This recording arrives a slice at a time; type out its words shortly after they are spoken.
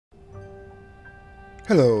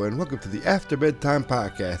Hello and welcome to the After Bedtime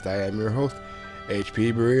Podcast. I am your host,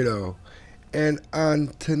 HP Burrito. And on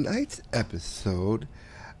tonight's episode,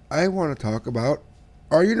 I want to talk about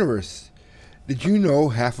our universe. Did you know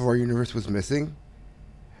half of our universe was missing?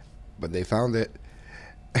 But they found it.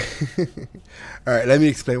 Alright, let me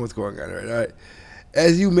explain what's going on. Alright.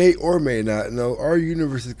 As you may or may not know, our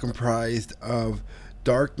universe is comprised of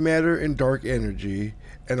dark matter and dark energy,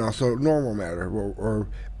 and also normal matter, or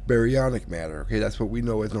baryonic matter. Okay, that's what we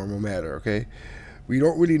know as normal matter. Okay, we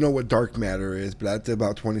don't really know what dark matter is, but that's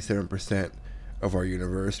about 27% of our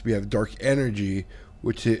universe. We have dark energy,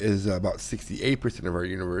 which is about 68% of our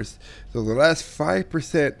universe. So the last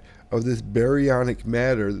 5% of this baryonic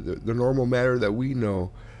matter, the normal matter that we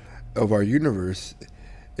know of our universe,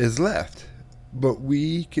 is left. But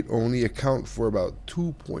we can only account for about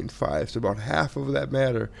 2.5, so about half of that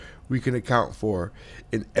matter we can account for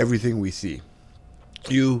in everything we see.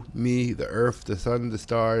 You, me, the earth, the sun, the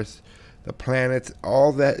stars, the planets,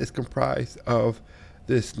 all that is comprised of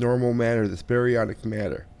this normal matter, this baryonic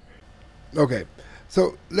matter. Okay,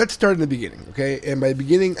 so let's start in the beginning, okay? And by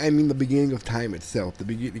beginning, I mean the beginning of time itself,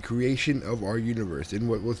 the creation of our universe in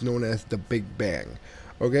what was known as the Big Bang,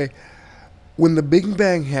 okay? When the Big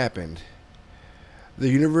Bang happened, the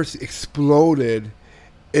universe exploded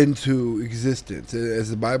into existence. As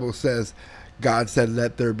the Bible says, God said,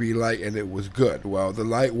 "Let there be light," and it was good. Well, the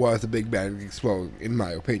light was the Big Bang exploding, in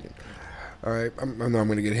my opinion. All right, I know I'm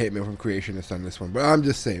going to get hate mail from creationists on this one, but I'm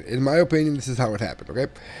just saying, in my opinion, this is how it happened, okay?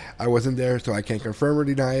 I wasn't there, so I can't confirm or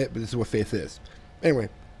deny it, but this is what faith is. Anyway,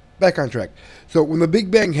 back on track. So when the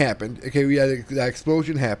Big Bang happened, okay, we had that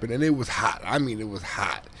explosion happen, and it was hot. I mean, it was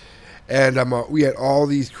hot. And we had all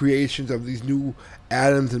these creations of these new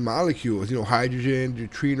atoms and molecules, hydrogen,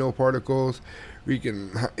 neutrino particles,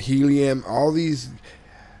 helium, all these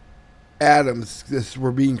atoms that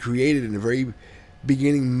were being created in the very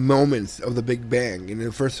beginning moments of the Big Bang. In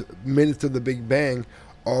the first minutes of the Big Bang,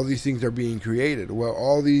 all these things are being created. Well,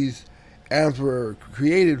 all these atoms were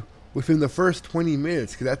created within the first 20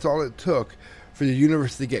 minutes, because that's all it took for the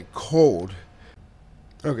universe to get cold.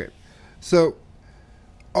 Okay, so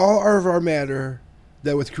all of our matter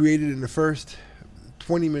that was created in the first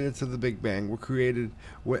 20 minutes of the Big Bang were created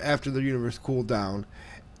after the universe cooled down,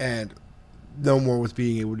 and no more was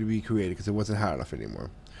being able to be created because it wasn't hot enough anymore.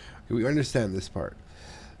 Okay, we understand this part.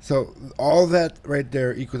 So all that right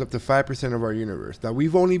there equals up to 5% of our universe. Now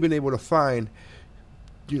we've only been able to find,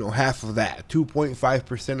 half of that.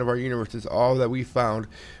 2.5% of our universe is all that we found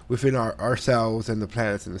within ourselves and the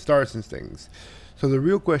planets and the stars and things. So the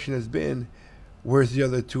real question has been, where's the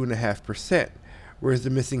other 2.5%? Where's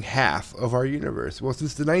the missing half of our universe? Well,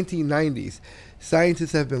 since the 1990s,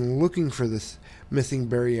 scientists have been looking for this missing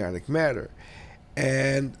baryonic matter.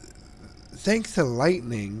 And thanks to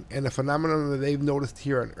lightning and the phenomenon that they've noticed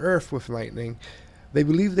here on Earth with lightning, they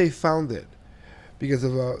believe they found it because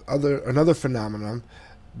of another phenomenon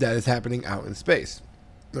that is happening out in space.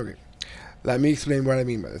 Okay, let me explain what I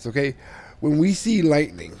mean by this, okay? When we see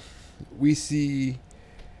lightning, we see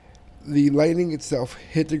the lightning itself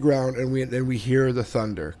hit the ground, and we hear the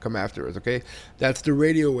thunder come after us, okay? That's the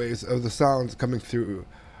radio waves of the sounds coming through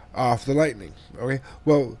off the lightning, okay?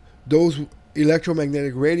 Well, those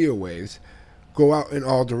electromagnetic radio waves go out in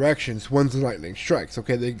all directions once the lightning strikes,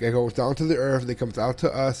 okay? They go down to the earth, they come out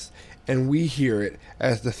to us, and we hear it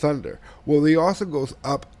as the thunder. Well, it also goes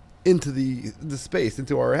up into the space,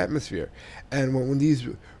 into our atmosphere. And when these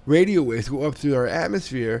radio waves go up through our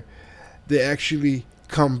atmosphere, they actually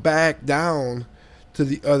come back down to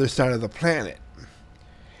the other side of the planet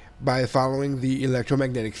by following the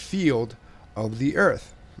electromagnetic field of the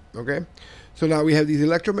Earth. Okay, so now we have these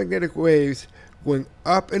electromagnetic waves going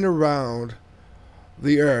up and around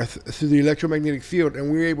the Earth through the electromagnetic field,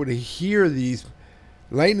 and we're able to hear these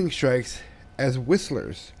lightning strikes as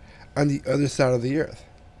whistlers on the other side of the Earth.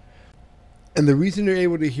 And the reason they're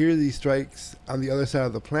able to hear these strikes on the other side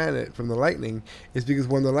of the planet from the lightning is because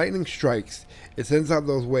when the lightning strikes, it sends out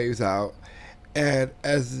those waves out, and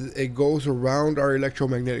as it goes around our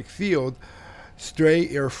electromagnetic field,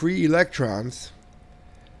 stray or free electrons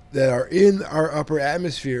that are in our upper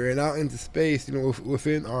atmosphere and out into space,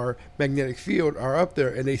 within our magnetic field, are up there,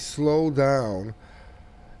 and they slow down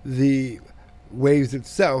the waves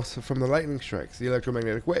itself from the lightning strikes, the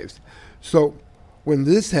electromagnetic waves. So when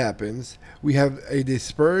this happens, we have a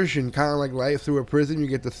dispersion, kind of like light through a prism. You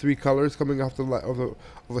get the three colors coming off the light of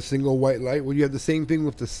a single white light. Well, you have the same thing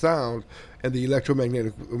with the sound and the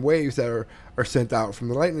electromagnetic waves that are sent out from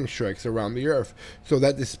the lightning strikes around the Earth. So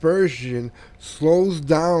that dispersion slows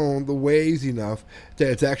down the waves enough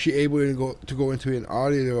that it's actually able to go into an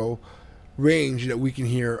audio range that we can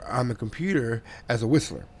hear on the computer as a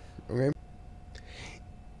whistler. Okay.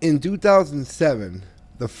 In 2007,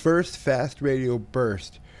 the first fast radio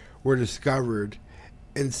bursts were discovered,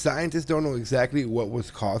 and scientists don't know exactly what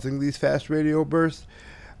was causing these fast radio bursts,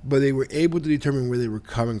 but they were able to determine where they were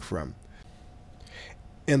coming from.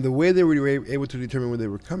 And the way they were able to determine where they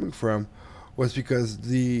were coming from was because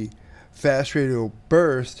the fast radio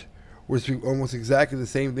burst was almost exactly the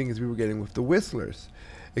same thing as we were getting with the whistlers,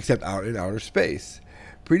 except out in outer space.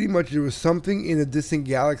 Pretty much there was something in a distant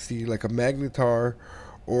galaxy, like a magnetar,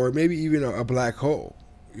 or maybe even a black hole,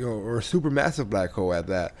 or a supermassive black hole at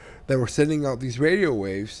that were sending out these radio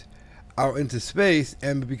waves out into space,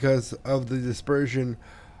 and because of the dispersion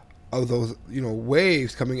of those,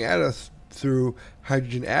 waves coming at us through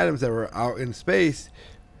hydrogen atoms that were out in space,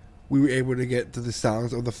 we were able to get to the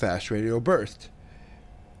sounds of the fast radio burst.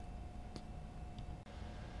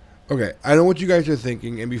 Okay, I know what you guys are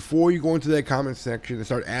thinking, and before you go into that comment section and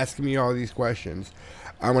start asking me all these questions,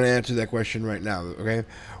 I'm going to answer that question right now, okay?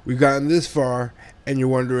 We've gotten this far, and you're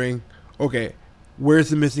wondering, okay, where's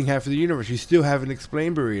the missing half of the universe? You still haven't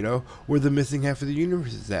explained, Burrito, where the missing half of the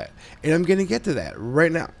universe is at. And I'm going to get to that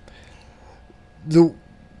right now.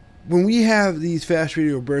 When we have these fast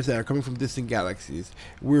radio bursts that are coming from distant galaxies,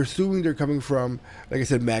 we're assuming they're coming from, like I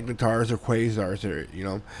said, magnetars or quasars, or,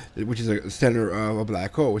 which is a center of a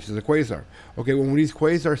black hole, which is a quasar. Okay, when these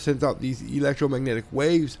quasars send out these electromagnetic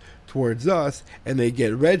waves towards us, and they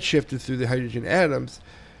get redshifted through the hydrogen atoms,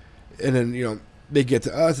 and then, they get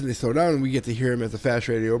to us and they slow down, and we get to hear them as a fast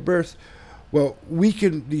radio burst. Well, we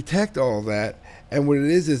can detect all that, and what it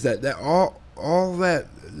is that all that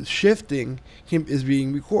shifting is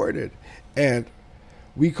being recorded, and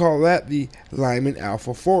we call that the Lyman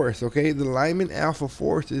alpha force. Okay, the Lyman alpha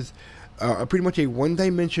force is pretty much a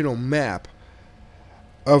one-dimensional map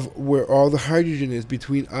of where all the hydrogen is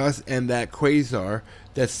between us and that quasar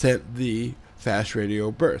that sent the fast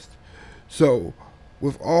radio burst. So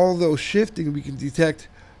with all those shifting, we can detect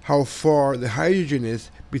how far the hydrogen is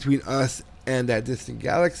between us and that distant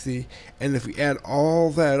galaxy, and if we add all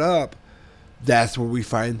that up, that's where we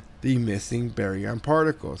find the missing baryon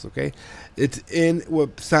particles. Okay, it's in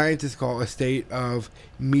what scientists call a state of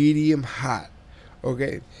medium hot.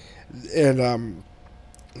 Okay, and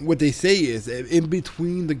what they say is in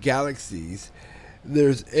between the galaxies,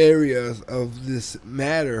 there's areas of this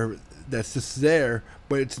matter that's just there,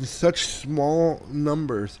 but it's in such small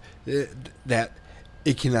numbers that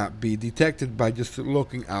it cannot be detected by just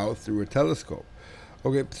looking out through a telescope.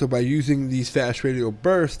 Okay, so by using these fast radio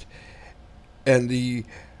bursts and the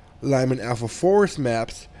Lyman alpha force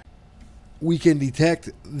maps, we can detect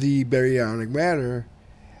the baryonic matter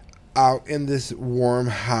out in this warm,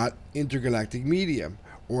 hot intergalactic medium,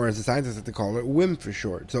 or as the scientists like to call it, WIM for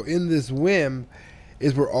short. So in this WIM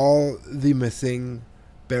is where all the missing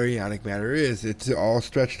baryonic matter is. It's all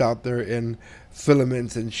stretched out there in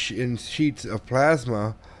filaments and in sheets of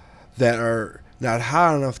plasma that are not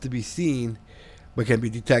hot enough to be seen, but can be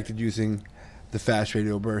detected using the fast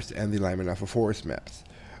radio burst and the Lyman alpha force maps.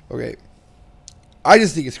 Okay, I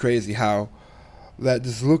just think it's crazy how that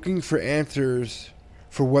just looking for answers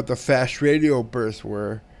for what the fast radio bursts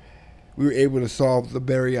were, we were able to solve the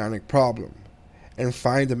baryonic problem and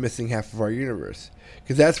find the missing half of our universe,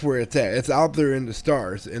 because that's where it's at. It's out there in the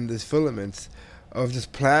stars, in these filaments of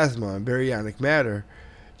just plasma and baryonic matter,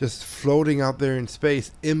 just floating out there in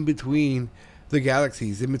space, in between the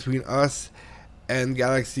galaxies, in between us and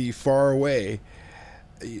galaxy far away.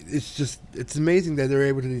 It's amazing that they're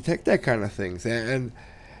able to detect that kind of things, and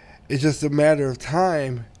it's just a matter of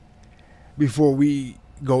time before we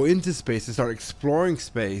go into space and start exploring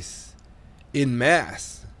space in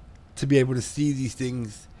mass to be able to see these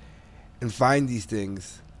things and find these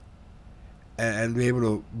things and be able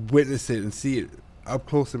to witness it and see it up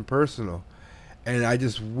close and personal. And I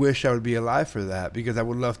just wish I would be alive for that, because I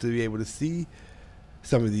would love to be able to see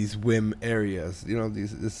some of these WIM areas,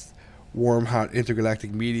 this warm, hot,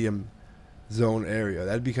 intergalactic medium zone area.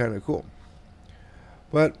 That'd be kind of cool.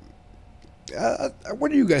 But what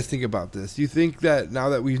do you guys think about this? Do you think that now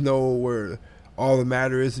that we know where all the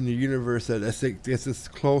matter is in the universe, that it gets us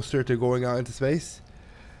closer to going out into space?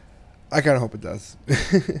 I kind of hope it does.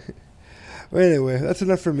 But anyway, that's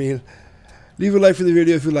enough for me. Leave a like for the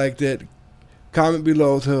video if you liked it. Comment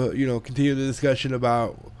below to continue the discussion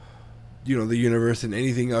about the universe and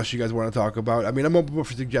anything else you guys want to talk about. I mean, I'm open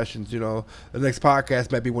for suggestions. The next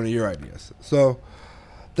podcast might be one of your ideas. So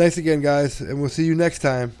thanks again, guys, and we'll see you next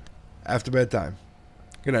time after bedtime.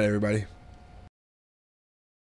 Good night, everybody.